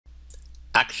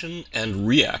Action and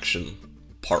Reaction,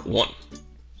 Part 1.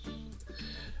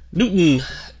 Newton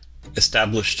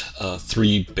established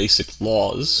three basic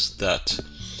laws that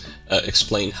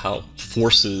explain how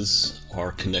forces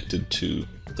are connected to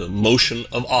the motion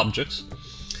of objects.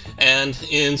 And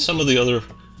in some of the other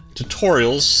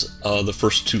tutorials, the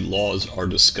first two laws are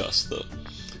discussed, the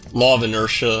law of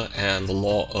inertia and the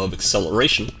law of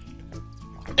acceleration.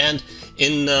 And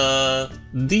in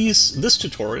this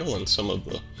tutorial and some of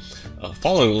the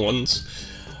following ones,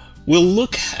 we'll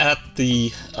look at the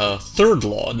third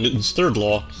law, Newton's third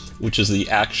law, which is the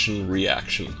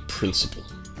action-reaction principle.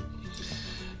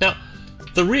 Now,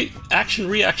 the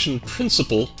action-reaction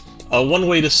principle, one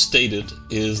way to state it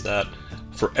is that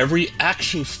for every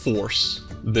action force,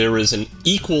 there is an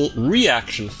equal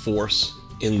reaction force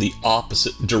in the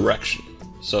opposite direction.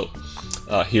 So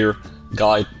here,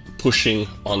 guy pushing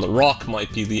on the rock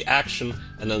might be the action,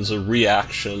 and then there's a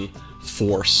reaction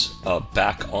force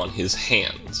back on his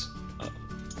hands.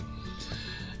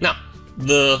 Now,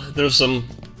 there's some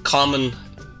common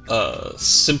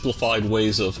simplified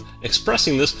ways of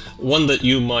expressing this. One that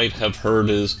you might have heard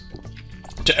is,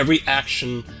 to every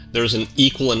action, there's an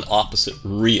equal and opposite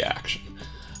reaction.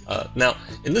 Now,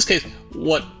 in this case,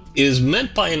 what is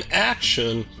meant by an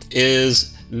action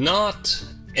is not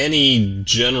any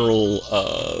general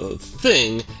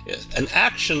thing. An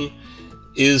action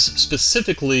is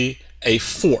specifically a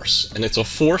force, and it's a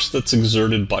force that's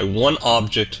exerted by one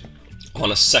object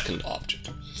on a second object.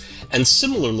 And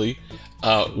similarly,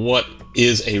 what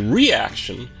is a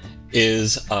reaction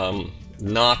is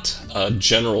not a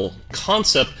general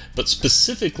concept, but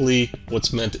specifically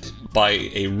what's meant by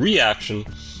a reaction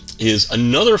is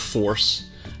another force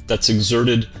that's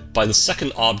exerted by the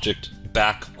second object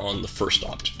back on the first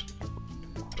object.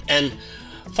 And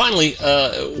finally,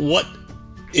 what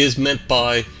is meant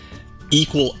by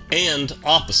equal and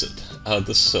opposite?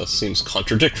 This seems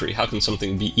contradictory. How can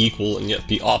something be equal and yet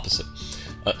be opposite?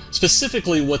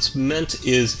 Specifically, what's meant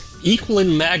is equal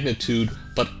in magnitude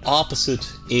but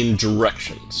opposite in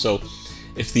direction. So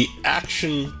if the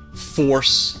action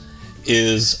force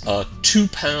is 2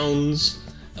 pounds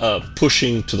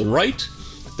pushing to the right,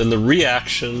 then the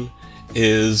reaction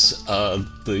is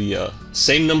the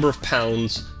same number of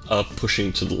pounds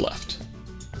pushing to the left.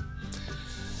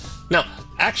 Now,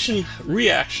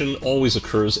 action-reaction always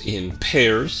occurs in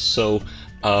pairs, so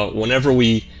whenever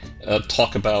we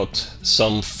talk about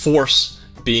some force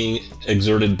being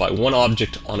exerted by one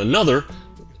object on another,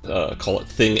 call it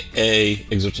thing A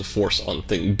exerts a force on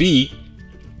thing B,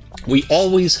 we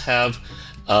always have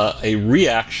a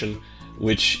reaction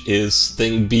which is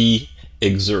thing B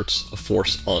exerts a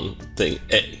force on thing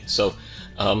A. So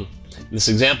in this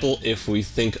example, if we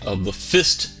think of the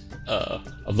fist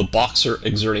of the boxer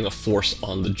exerting a force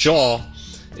on the jaw,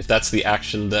 if that's the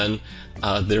action, then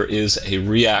there is a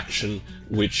reaction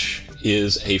which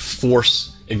is a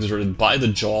force exerted by the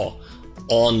jaw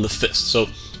on the fist. So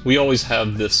we always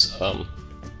have this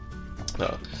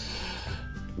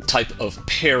type of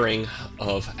pairing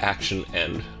of action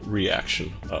and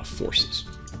reaction forces.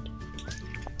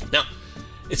 Now,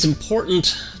 it's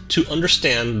important to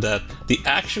understand that the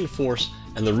action force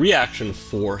and the reaction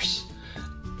force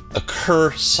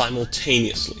occur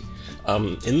simultaneously.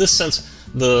 In this sense,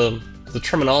 the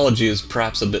terminology is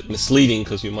perhaps a bit misleading,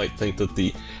 because you might think that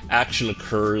the action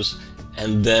occurs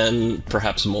and then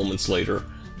perhaps moments later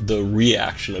the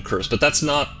reaction occurs. But that's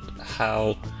not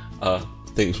how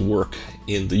things work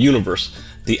in the universe.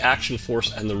 The action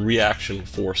force and the reaction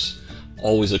force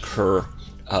always occur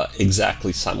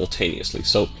exactly simultaneously.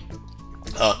 So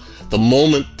the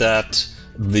moment that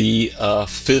the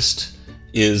fist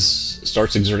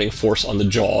starts exerting force on the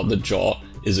jaw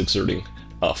is exerting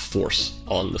force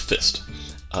on the fist.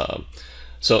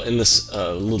 So in this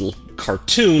little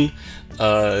cartoon,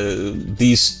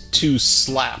 these two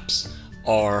slaps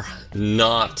are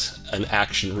not an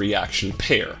action-reaction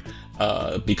pair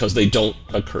because they don't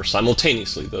occur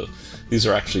simultaneously. These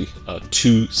are actually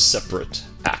two separate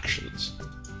actions.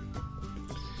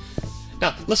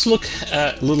 Now, let's look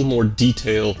at a little more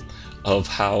detail of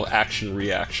how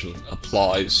action-reaction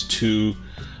applies to,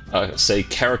 say,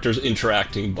 characters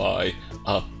interacting by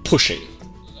pushing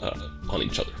on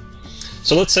each other.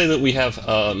 So let's say that we have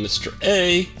Mr.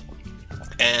 A,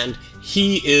 and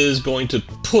he is going to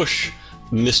push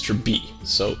Mr. B.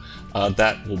 So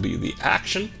that will be the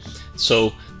action.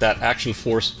 So that action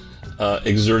force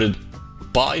exerted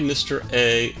by Mr.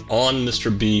 A on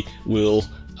Mr. B will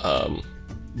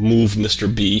move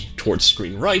Mr. B towards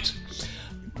screen right.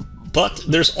 But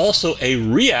there's also a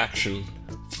reaction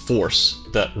force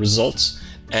that results,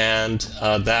 and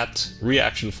that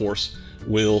reaction force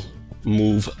will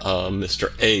move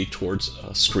Mr. A towards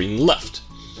screen left.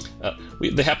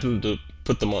 They happen to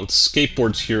put them on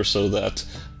skateboards here so that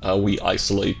we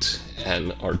isolate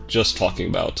and are just talking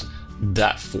about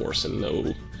that force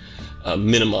and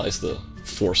minimize the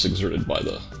force exerted by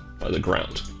the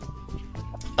ground.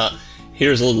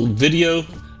 Here's a little video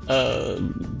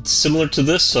similar to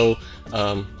this. So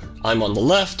I'm on the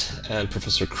left and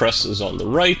Professor Kress is on the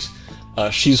right.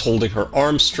 She's holding her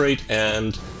arm straight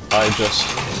and I just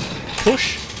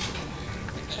push,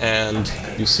 and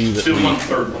you see that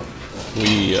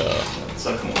we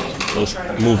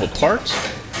both move apart.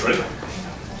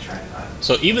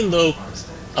 So even though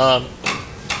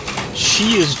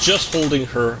she is just holding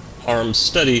her arms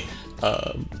steady,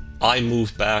 I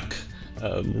move back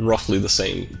roughly the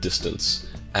same distance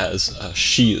as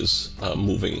she is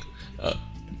moving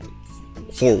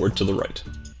forward to the right.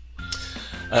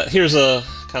 Here's a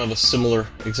kind of a similar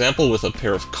example with a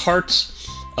pair of carts.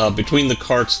 Between the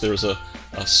carts there's a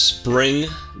spring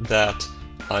that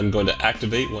I'm going to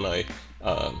activate when I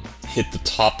hit the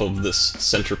top of this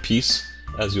center piece,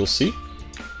 as you'll see.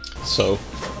 So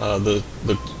the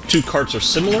two carts are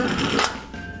similar,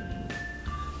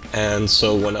 and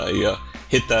so when I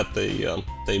hit that,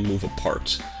 they move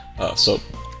apart. So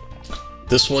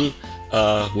this one,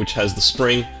 which has the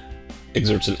spring,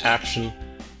 exerts an action,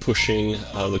 pushing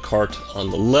the cart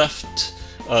on the left,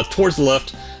 towards the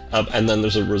left, and then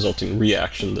there's a resulting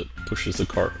reaction that pushes the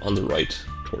cart on the right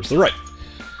towards the right.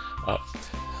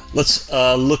 Let's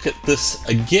look at this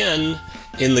again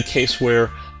in the case where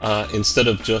instead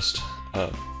of just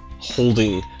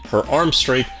holding her arm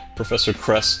straight, Professor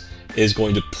Kress is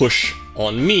going to push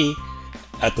on me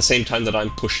at the same time that I'm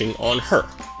pushing on her.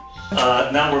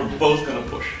 Now we're both going to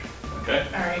push, okay?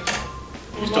 All right.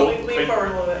 You still lean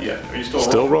forward a little bit. Yeah. Are you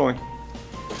still rolling?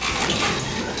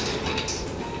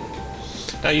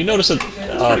 Now you notice that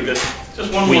pretty good.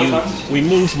 Just one more time. We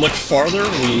move much farther,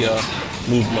 we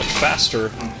move much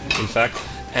faster, in fact,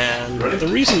 and the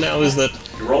reason now is that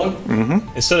You rolling?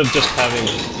 Mm-hmm. Instead of just having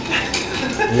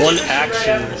one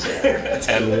action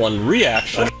and one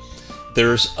reaction,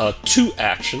 there's two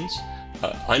actions.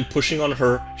 I'm pushing on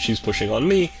her, she's pushing on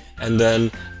me, and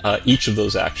then each of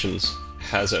those actions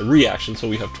has a reaction, so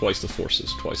we have twice the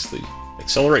forces, twice the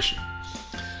acceleration.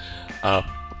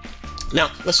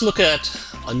 Now, let's look at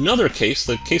another case.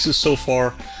 The cases so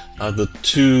far, the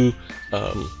two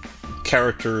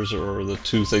characters or the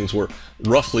two things were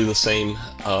roughly the same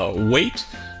weight,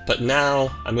 but now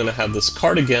I'm going to have this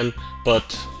cart again,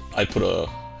 but I put a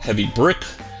heavy brick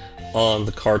on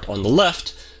the cart on the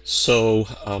left, so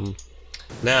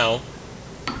now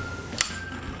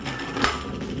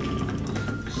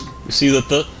you see that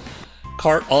the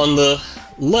cart on the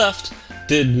left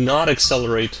did not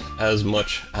accelerate as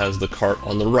much as the cart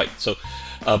on the right. So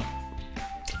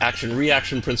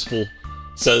action-reaction principle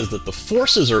says that the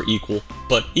forces are equal,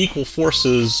 but equal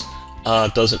forces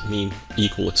doesn't mean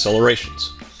equal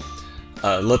accelerations.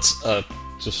 Let's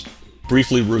just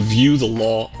briefly review the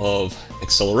law of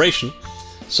acceleration.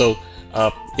 So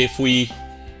if we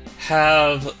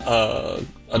have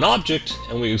an object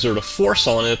and we exert a force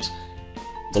on it,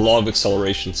 the law of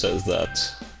acceleration says that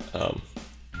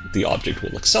the object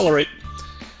will accelerate.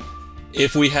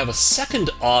 If we have a second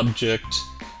object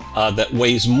that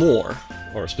weighs more,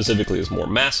 or specifically is more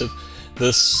massive,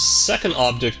 the second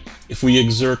object, if we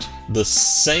exert the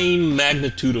same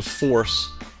magnitude of force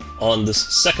on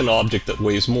this second object that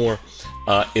weighs more,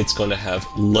 it's going to have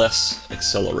less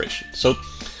acceleration. So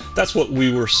that's what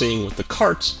we were seeing with the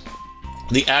carts.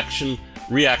 The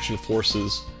action-reaction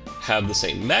forces have the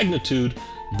same magnitude,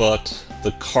 but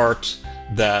the cart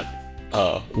that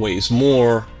weighs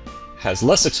more has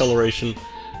less acceleration.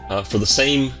 For the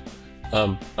same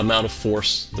amount of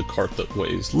force, the cart that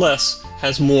weighs less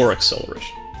has more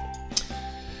acceleration.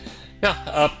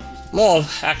 Now, law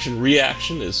of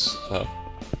action-reaction is,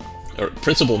 or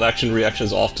principle of action-reaction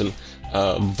is often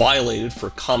violated for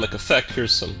comic effect.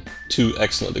 Here's two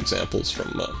excellent examples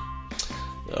from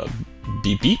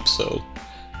Beep Beep. So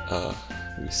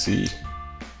we see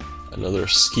another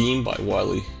scheme by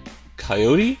Wile E.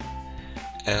 Coyote,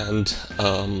 and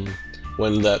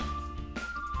when that,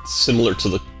 similar to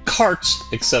the carts,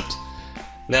 except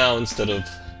now instead of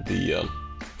the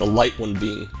light one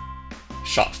being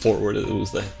shot forward, it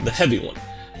was the heavy one.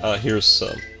 Here's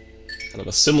kind of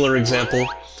a similar example.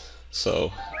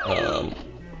 So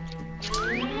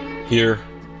here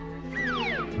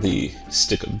the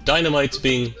stick of dynamite's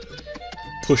being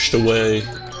pushed away.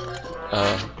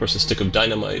 Of course, the stick of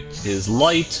dynamite is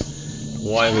light,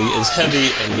 Wile E is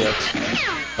heavy, and yet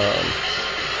well,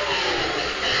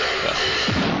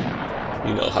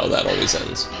 you know how that always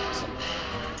ends. So.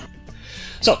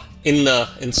 So,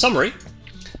 in summary,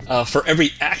 for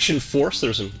every action force,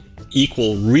 there's an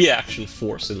equal reaction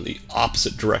force in the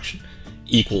opposite direction,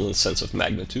 equal in sense of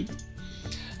magnitude.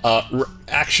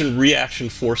 Action-reaction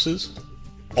forces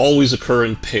always occur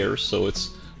in pairs, so it's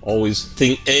always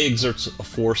thing A exerts a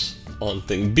force on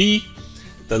thing B,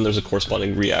 then there's a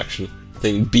corresponding reaction.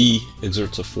 Thing B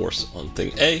exerts a force on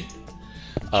thing A.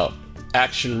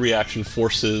 Action-reaction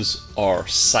forces are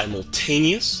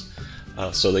simultaneous,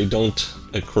 so they don't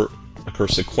occur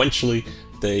sequentially,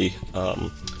 they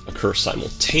occur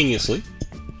simultaneously.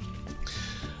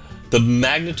 The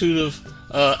magnitude of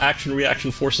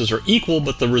action-reaction forces are equal,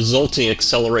 but the resulting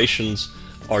accelerations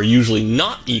are usually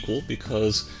not equal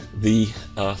because the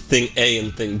thing A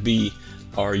and thing B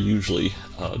are usually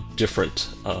different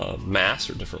mass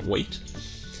or different weight.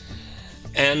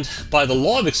 And by the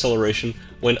law of acceleration,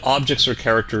 when objects or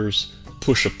characters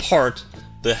push apart,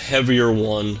 the heavier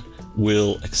one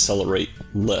will accelerate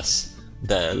less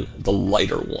than the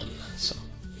lighter one. So,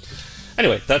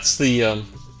 anyway, that's the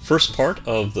first part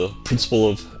of the principle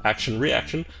of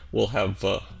action-reaction. We'll have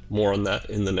more on that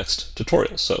in the next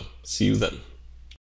tutorial, so see you then.